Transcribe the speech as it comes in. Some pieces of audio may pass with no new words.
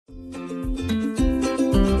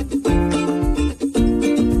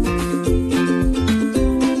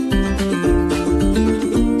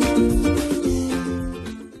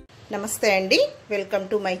నమస్తే అండి, welcome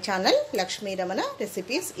to my channel Lakshmi Ramana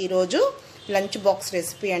recipes. ఈరోజు లంచ్ బాక్స్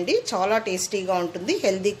రెసిపీ అండి. చాలా టేస్టీగా ఉంటుంది,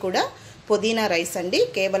 హెల్దీ కూడా. పుదీనా రైస్ అండి.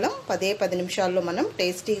 కేవలం 10 నిమిషాల్లో మనం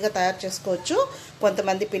టేస్టీగా తయారు చేసుకోవచ్చు.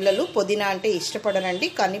 కొంతమంది పిల్లలు పుదీనా అంటే ఇష్టపడరండి,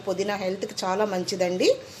 కానీ పుదీనా హెల్త్కి చాలా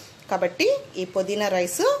మంచిదండి. కాబట్టి ఈ పుదీనా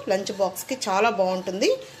రైస్ లంచ్ బాక్స్కి చాలా బాగుంటుంది.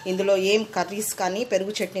 ఇందులో ఏం కర్రీస్ కానీ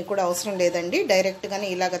పెరుగు చట్నీ కూడా అవసరం లేదండి, డైరెక్ట్గానే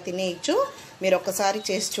ఇలాగ తినేయచ్చు. మీరు ఒక్కసారి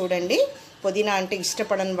చేసి చూడండి. పుదీనా అంటే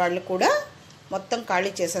ఇష్టపడని వాళ్ళు కూడా మొత్తం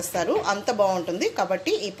ఖాళీ చేసేస్తారు, అంత బాగుంటుంది.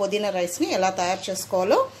 కాబట్టి ఈ పుదీనా రైస్ని ఎలా తయారు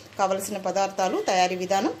చేసుకోవాలో కావలసిన పదార్థాలు, తయారీ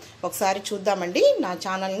విధానం ఒకసారి చూద్దామండి. నా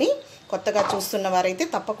ఛానల్ని కొత్తగా చూస్తున్న వారైతే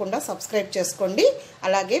తప్పకుండా సబ్స్క్రైబ్ చేసుకోండి.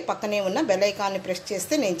 అలాగే పక్కనే ఉన్న బెల్ ఐకాన్ని ప్రెస్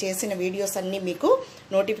చేస్తే నేను చేసిన వీడియోస్ అన్నీ మీకు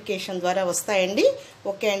నోటిఫికేషన్ ద్వారా వస్తాయండి.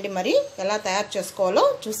 ఓకే అండి, మరి ఎలా తయారు చేసుకోవాలో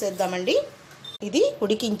చూసేద్దామండి. ఇది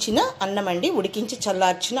ఉడికించిన అన్నం అండి, ఉడికించి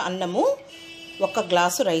చల్లార్చిన అన్నము. 1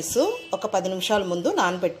 గ్లాసు రైసు ఒక 10 నిమిషాల ముందు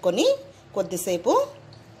నానబెట్టుకొని కొద్దిసేపు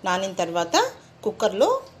నానిన తర్వాత కుక్కర్లో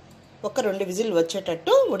ఒక 2 విజిల్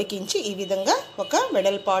వచ్చేటట్టు ఉడికించి ఈ విధంగా ఒక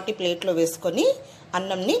వెడల్పాటి ప్లేట్లో వేసుకొని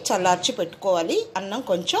అన్నంని చల్లార్చి పెట్టుకోవాలి. అన్నం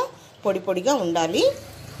కొంచెం పొడి పొడిగా ఉండాలి.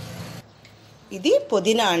 ఇది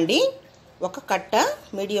పుదీనా అండి. ఒక కట్ట,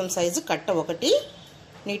 మీడియం సైజు కట్ట ఒకటి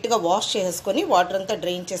నీట్గా వాష్ చేసుకొని వాటర్ అంతా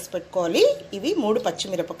డ్రైన్ చేసి పెట్టుకోవాలి. ఇవి 3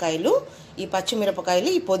 పచ్చిమిరపకాయలు. ఈ పచ్చిమిరపకాయలు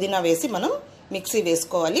ఈ పుదీనా వేసి మనం మిక్సీ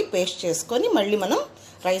వేసుకోవాలి. పేస్ట్ చేసుకొని మళ్ళీ మనం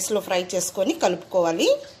రైస్లో ఫ్రై చేసుకొని కలుపుకోవాలి.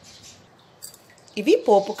 ఇవి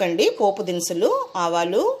పోపుకండి, పోపు దినుసులు,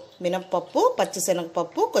 ఆవాలు, మినప్పప్పు,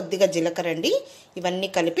 పచ్చిశనగపప్పు, కొద్దిగా జీలకర్ర అండి. ఇవన్నీ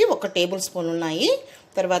కలిపి 1 టేబుల్ స్పూన్ ఉన్నాయి.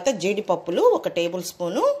 తర్వాత జీడిపప్పులు 1 టేబుల్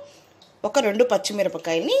స్పూను, ఒక 2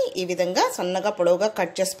 పచ్చిమిరపకాయని ఈ విధంగా సన్నగా పొడవుగా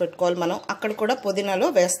కట్ చేసి పెట్టుకోవాలి. మనం అక్కడ కూడా పుదీనాలో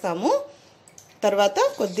వేస్తాము. తర్వాత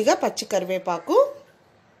కొద్దిగా పచ్చి కరివేపాకు,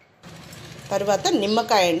 తర్వాత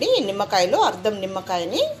నిమ్మకాయ అండి. ఈ నిమ్మకాయలో అర్ధం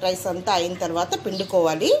నిమ్మకాయని రైస్ అంతా అయిన తర్వాత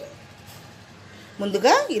పిండుకోవాలి.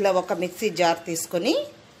 ముందుగా ఇలా ఒక మిక్సీ జార్ తీసుకొని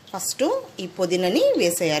ఫస్ట్ ఈ పుదీనాని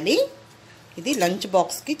వేసేయాలి. ఇది లంచ్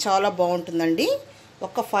బాక్స్కి చాలా బాగుంటుందండి.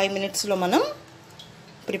 ఒక 5 మినిట్స్లో మనం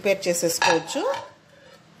ప్రిపేర్ చేసేసుకోవచ్చు.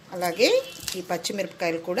 అలాగే ఈ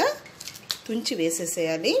పచ్చిమిరపకాయలు కూడా తుంచి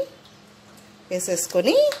వేసేసేయాలి.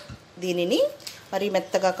 వేసేసుకొని దీనిని మరీ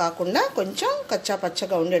మెత్తగా కాకుండా కొంచెం కచ్చా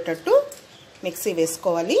పచ్చగా ఉండేటట్టు మిక్సీ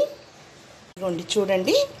వేసుకోవాలి.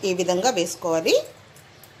 చూడండి, ఈ విధంగా వేసుకోవాలి.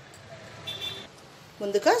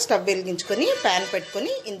 ముందుగా స్టవ్ వెలిగించుకొని ప్యాన్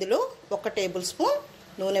పెట్టుకొని ఇందులో 1 టేబుల్ స్పూన్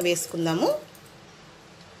నూనె వేసుకుందాము.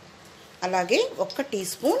 అలాగే 1 టీ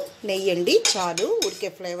స్పూన్ నెయ్యి అండి, చాలు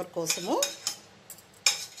ఉడికే ఫ్లేవర్ కోసము.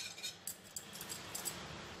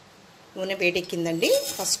 నూనె వేడెక్కిందండి.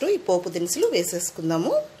 ఫస్ట్ ఈ పోపు దినుసులు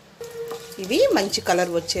వేసేసుకుందాము. ఇవి మంచి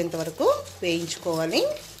కలర్ వచ్చేంత వరకు వేయించుకోవాలి.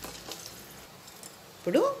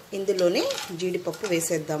 ఇప్పుడు ఇందులోనే జీడిపప్పు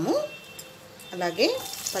వేసేద్దాము. అలాగే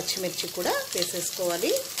పచ్చిమిర్చి కూడా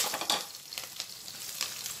వేసేసుకోవాలి.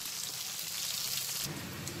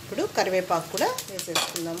 ఇప్పుడు కరివేపాకు కూడా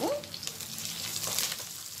వేసేసుకుందాము.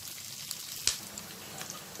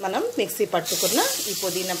 మనం మిక్సీ పట్టుకున్న ఈ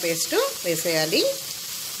పుదీనా పేస్ట్ వేసేయాలి.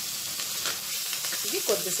 ఇది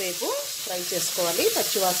కొద్దిసేపు ఫ్రై చేసుకోవాలి.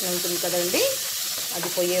 పచ్చివాసన ఉంటుంది కదండి, అది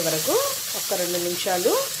పోయే వరకు ఒక 2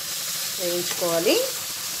 నిమిషాలు వేయించుకోవాలి.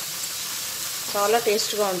 చాలా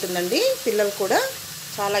టేస్ట్గా ఉంటుందండి. పిల్లలు కూడా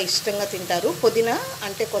చాలా ఇష్టంగా తింటారు. పుదీనా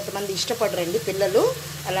అంటే కొంతమంది ఇష్టపడరండి పిల్లలు,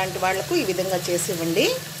 అలాంటి వాళ్లకు ఈ విధంగా చేసి ఇవ్వండి,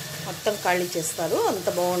 మొత్తం ఖాళీ చేస్తారు, అంత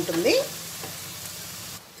బాగుంటుంది.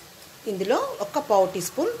 ఇందులో 1 పావు టీ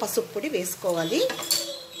స్పూన్ పసుపు పొడి వేసుకోవాలి.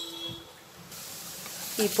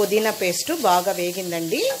 ఈ పుదీనా పేస్ట్ బాగా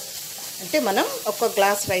వేగిందండి. అంటే మనం 1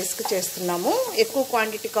 గ్లాస్ రైస్కి చేస్తున్నాము. ఎక్కువ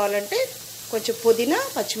క్వాంటిటీ కావాలంటే కొంచెం పుదీనా,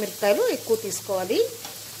 పచ్చిమిరపకాయలు ఎక్కువ తీసుకోవాలి.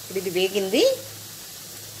 ఇప్పుడు ఇది వేగింది,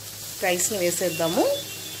 రైస్ని వేసేద్దాము.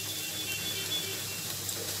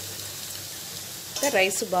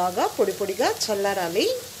 రైస్ బాగా పొడి పొడిగా చల్లారాలి.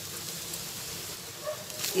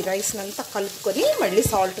 ఈ రైస్ని అంతా కలుపుకొని మళ్ళీ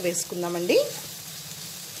సాల్ట్ వేసుకుందామండి.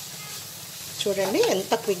 చూడండి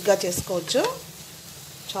ఎంత క్విక్గా చేసుకోవచ్చు,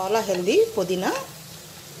 చాలా హెల్దీ పుదీనా.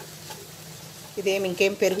 ఇదేమి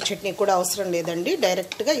ఇంకేం పెరుగు చట్నీ కూడా అవసరం లేదండి,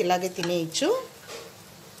 డైరెక్ట్గా ఇలాగే తినేయచ్చు.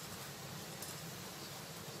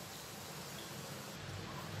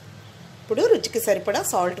 ఇప్పుడు రుచికి సరిపడా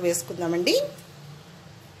సాల్ట్ వేసుకుందామండి.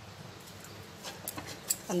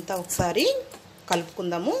 అంతా ఒకసారి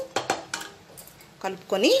కలుపుకుందాము.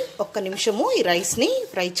 కలుపుకొని 1 నిమిషము ఈ రైస్ని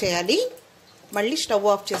ఫ్రై చేయాలి. మళ్ళీ స్టవ్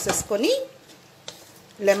ఆఫ్ చేసేసుకొని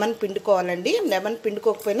లెమన్ పిండుకోవాలండి. లెమన్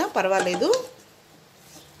పిండుకోకపోయినా పర్వాలేదు,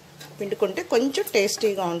 పిండుకుంటే కొంచెం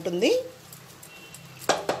టేస్టీగా ఉంటుంది.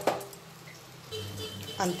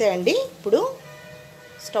 అంతే అండి. ఇప్పుడు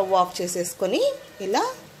స్టవ్ ఆఫ్ చేసేసుకొని ఇలా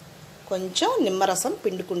కొంచెం నిమ్మరసం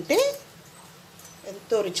పిండుకుంటే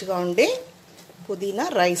ఎంతో రుచిగా ఉండే పుదీనా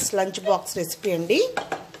రైస్ లంచ్ బాక్స్ రెసిపీ అండి.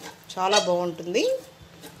 చాలా బాగుంటుంది.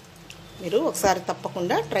 మీరు ఒకసారి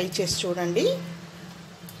తప్పకుండా ట్రై చేసి చూడండి.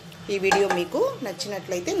 ఈ వీడియో మీకు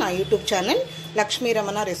నచ్చినట్లయితే నా యూట్యూబ్ ఛానల్ లక్ష్మీ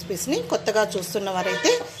రమణ రెసిపీస్ని కొత్తగా చూస్తున్న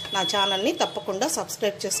వారైతే నా ఛానల్ని తప్పకుండా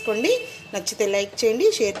సబ్స్క్రైబ్ చేసుకోండి. నచ్చితే లైక్ చేయండి,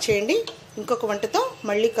 షేర్ చేయండి. ఇంకొక వంటతో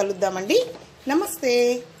మళ్ళీ కలుద్దామండి. నమస్తే.